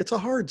 but it's a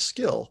hard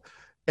skill.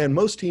 And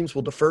most teams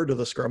will defer to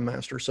the Scrum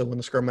Master. So when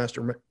the Scrum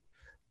Master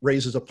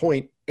raises a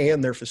point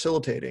and they're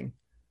facilitating,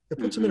 it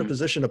puts them in a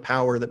position of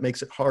power that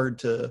makes it hard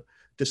to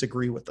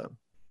disagree with them.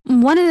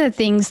 One of the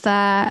things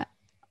that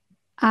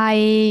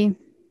I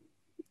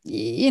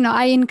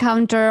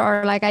encounter,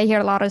 or like I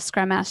hear a lot of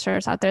Scrum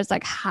Masters out there, is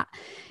like,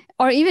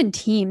 or even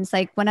teams,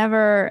 like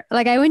whenever,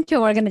 like I went to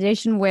an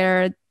organization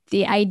where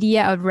the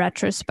idea of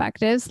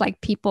retrospectives,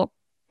 like people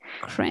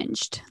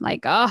cringed,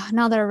 like, oh,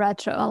 another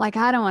retro. Like,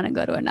 I don't want to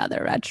go to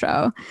another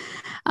retro.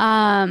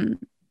 And,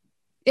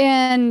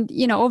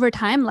 over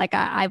time, like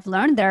I've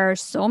learned there are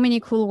so many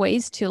cool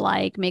ways to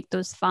like make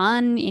those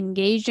fun,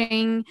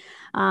 engaging,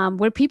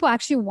 where people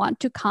actually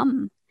want to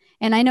come.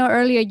 And I know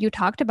earlier you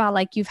talked about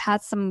like you've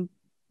had some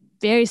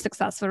very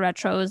successful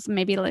retros,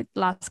 maybe like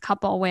last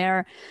couple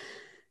where,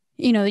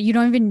 you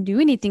don't even do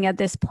anything at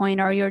this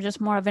point, or you're just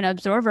more of an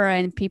observer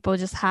and people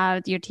just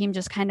have, your team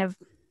just kind of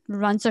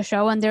runs a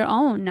show on their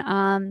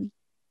own.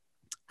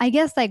 I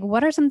guess, like,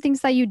 what are some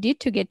things that you did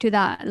to get to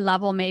that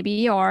level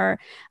maybe, or,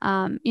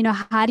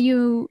 what have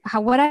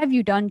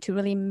you done to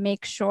really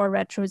make sure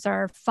retros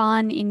are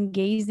fun,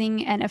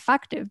 engaging, and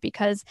effective?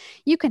 Because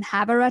you can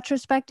have a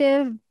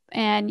retrospective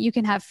and you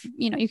can have,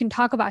 you can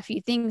talk about a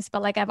few things,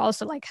 but like I've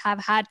also like have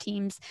had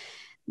teams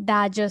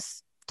that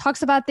just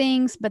talks about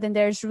things, but then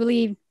there's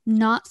really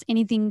not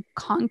anything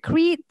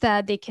concrete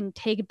that they can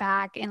take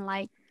back and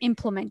like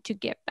implement to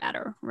get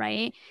better,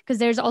 right? Because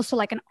there's also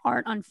like an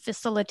art on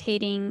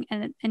facilitating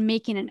and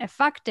making it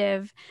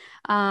effective,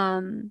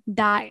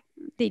 that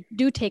they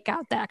do take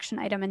out the action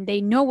item and they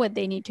know what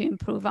they need to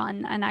improve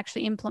on and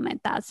actually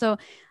implement that. So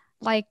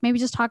like maybe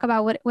just talk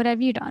about what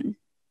have you done?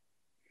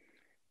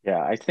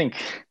 Yeah, I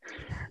think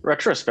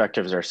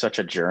retrospectives are such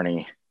a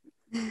journey.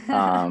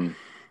 And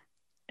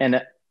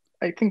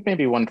I think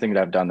maybe one thing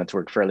that I've done that's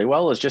worked fairly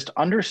well is just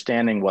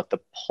understanding what the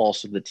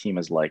pulse of the team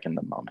is like in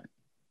the moment.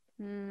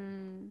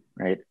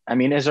 Right? I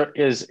mean, is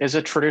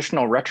a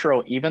traditional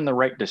retro even the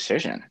right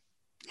decision?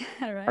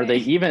 Right. Are they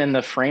even in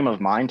the frame of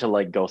mind to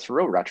like go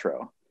through a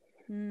retro?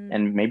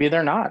 And maybe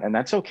they're not, and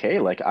that's okay.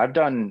 Like I've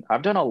done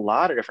a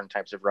lot of different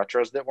types of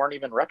retros that weren't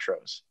even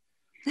retros.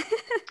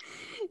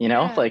 You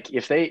know, Yeah. like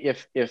if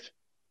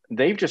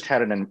they've just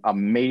had an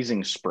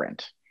amazing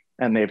sprint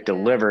and they've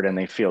delivered and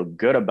they feel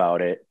good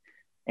about it,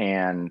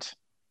 and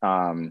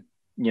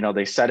you know,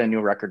 they set a new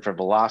record for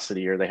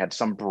velocity or they had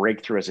some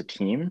breakthrough as a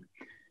team.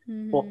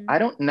 Well, I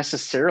don't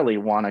necessarily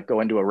want to go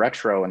into a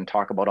retro and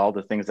talk about all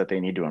the things that they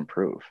need to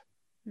improve.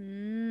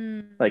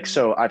 Like,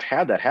 so I've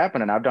had that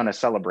happen, and I've done a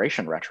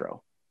celebration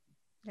retro.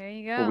 There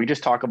you go. Where we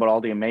just talk about all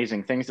the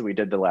amazing things that we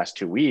did the last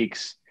 2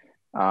 weeks.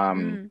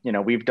 You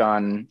know, we've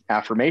done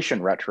affirmation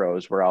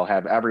retros where I'll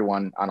have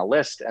everyone on a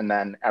list, and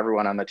then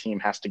everyone on the team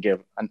has to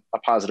give a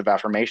positive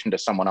affirmation to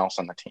someone else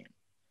on the team.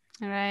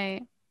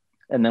 Right.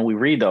 And then we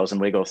read those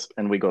and we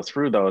go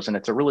through those, and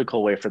it's a really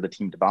cool way for the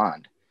team to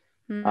bond.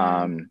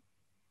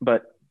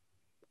 But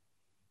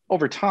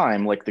over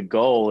time, like the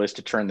goal is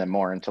to turn them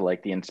more into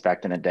like the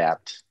inspect and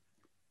adapt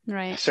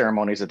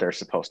ceremonies that they're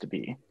supposed to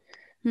be.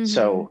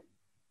 So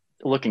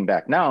looking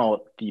back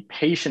now, the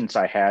patience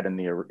I had in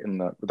the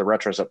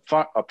retros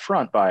up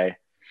front by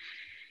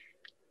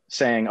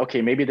saying,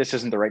 okay, maybe this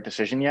isn't the right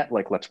decision yet.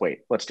 Like, let's wait.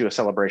 Let's do a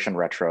celebration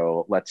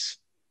retro. Let's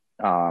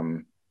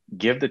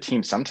give the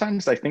team.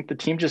 Sometimes I think the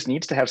team just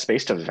needs to have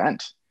space to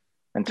vent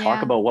and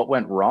talk about what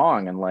went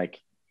wrong. And like,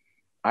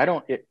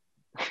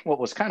 what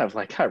was kind of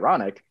like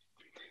ironic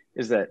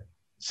is that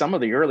some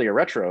of the earlier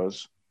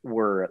retros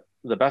were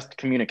the best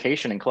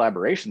communication and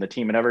collaboration the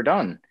team had ever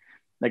done.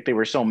 Like they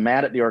were so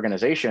mad at the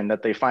organization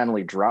that they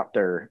finally dropped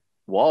their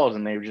walls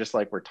and they were just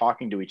like, we're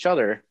talking to each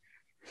other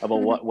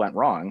about what went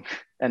wrong.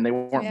 And they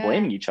weren't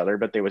blaming each other,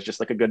 but there was just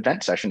like a good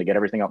vent session to get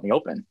everything out in the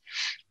open.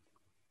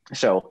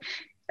 So,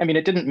 I mean,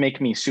 it didn't make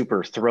me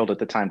super thrilled at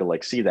the time to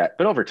like see that,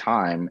 but over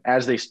time,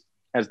 as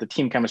the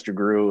team chemistry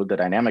grew, the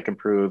dynamic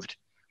improved,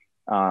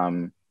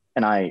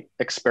 and I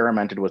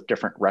experimented with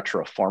different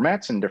retro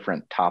formats and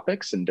different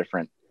topics and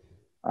different,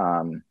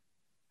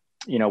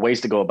 you know,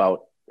 ways to go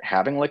about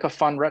having like a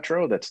fun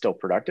retro that's still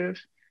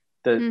productive.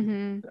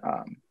 The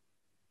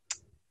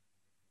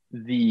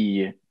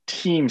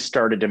team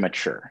started to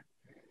mature.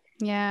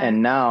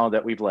 And now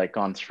that we've like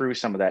gone through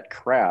some of that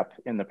crap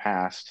in the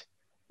past,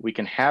 we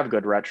can have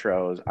good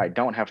retros. I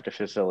don't have to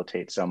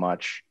facilitate so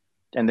much,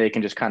 and they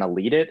can just kind of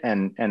lead it.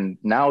 And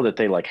now that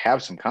they like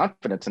have some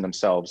confidence in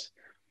themselves,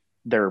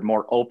 they're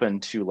more open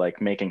to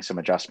like making some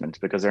adjustments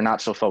because they're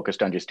not so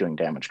focused on just doing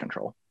damage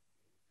control.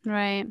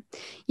 Right.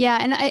 Yeah.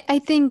 And I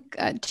think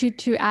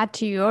to add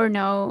to your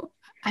note,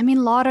 I mean,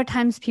 a lot of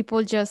times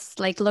people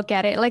just like look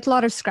at it, like a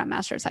lot of Scrum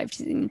Masters I've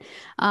seen,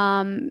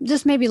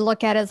 just maybe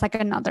look at it as like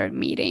another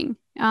meeting.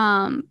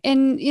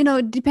 And, you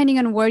know, depending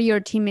on where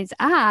your team is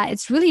at,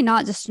 it's really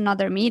not just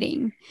another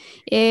meeting.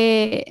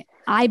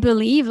 I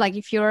believe like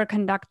if you're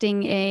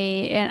conducting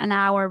an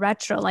hour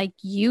retro, like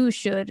you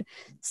should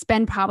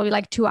spend probably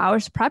like 2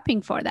 hours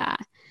prepping for that.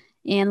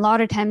 And a lot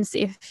of times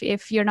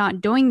if you're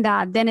not doing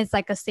that, then it's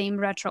like the same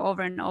retro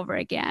over and over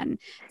again.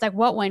 It's like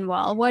what went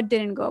well, what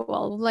didn't go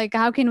well, like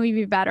how can we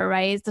be better,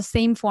 right? It's the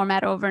same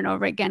format over and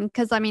over again.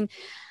 Because I mean,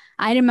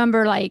 I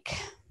remember like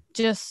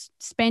just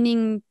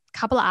spending a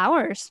couple of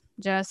hours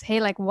just, hey,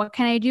 like what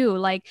can I do?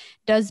 Like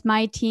does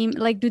my team,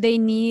 like do they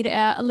need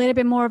a little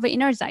bit more of an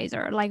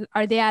energizer? Like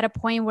are they at a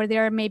point where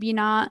they're maybe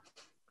not,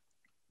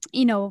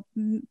 you know,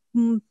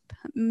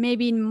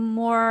 maybe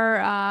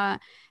more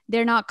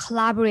they're not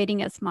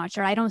collaborating as much,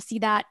 or I don't see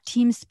that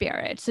team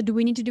spirit. So do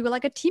we need to do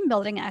like a team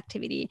building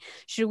activity?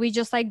 Should we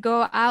just like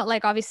go out,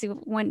 like obviously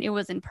when it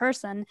was in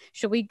person,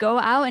 should we go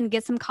out and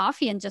get some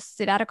coffee and just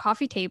sit at a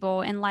coffee table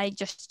and like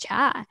just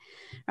chat,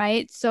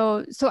 right?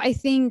 So I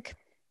think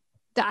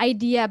the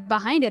idea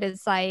behind it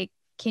is like,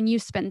 can you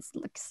spend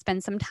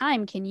some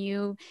time? Can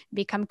you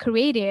become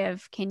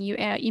creative? Can you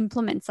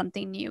implement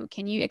something new?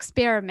 Can you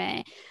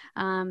experiment?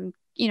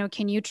 You know,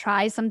 can you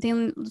try some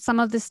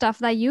of the stuff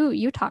that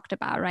you talked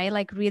about, right?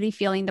 Like really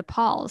feeling the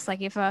pulse.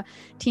 Like if a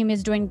team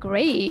is doing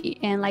great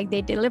and like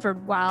they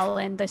delivered well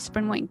and the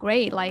sprint went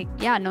great, like,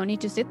 yeah, no need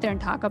to sit there and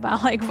talk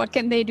about like, what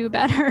can they do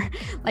better?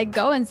 Like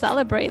go and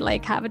celebrate,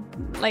 like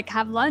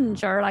have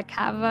lunch or like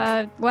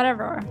have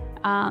whatever,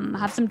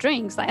 have some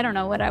drinks. I don't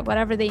know,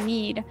 whatever they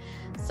need.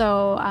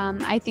 So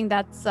I think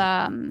that's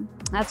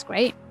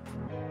great.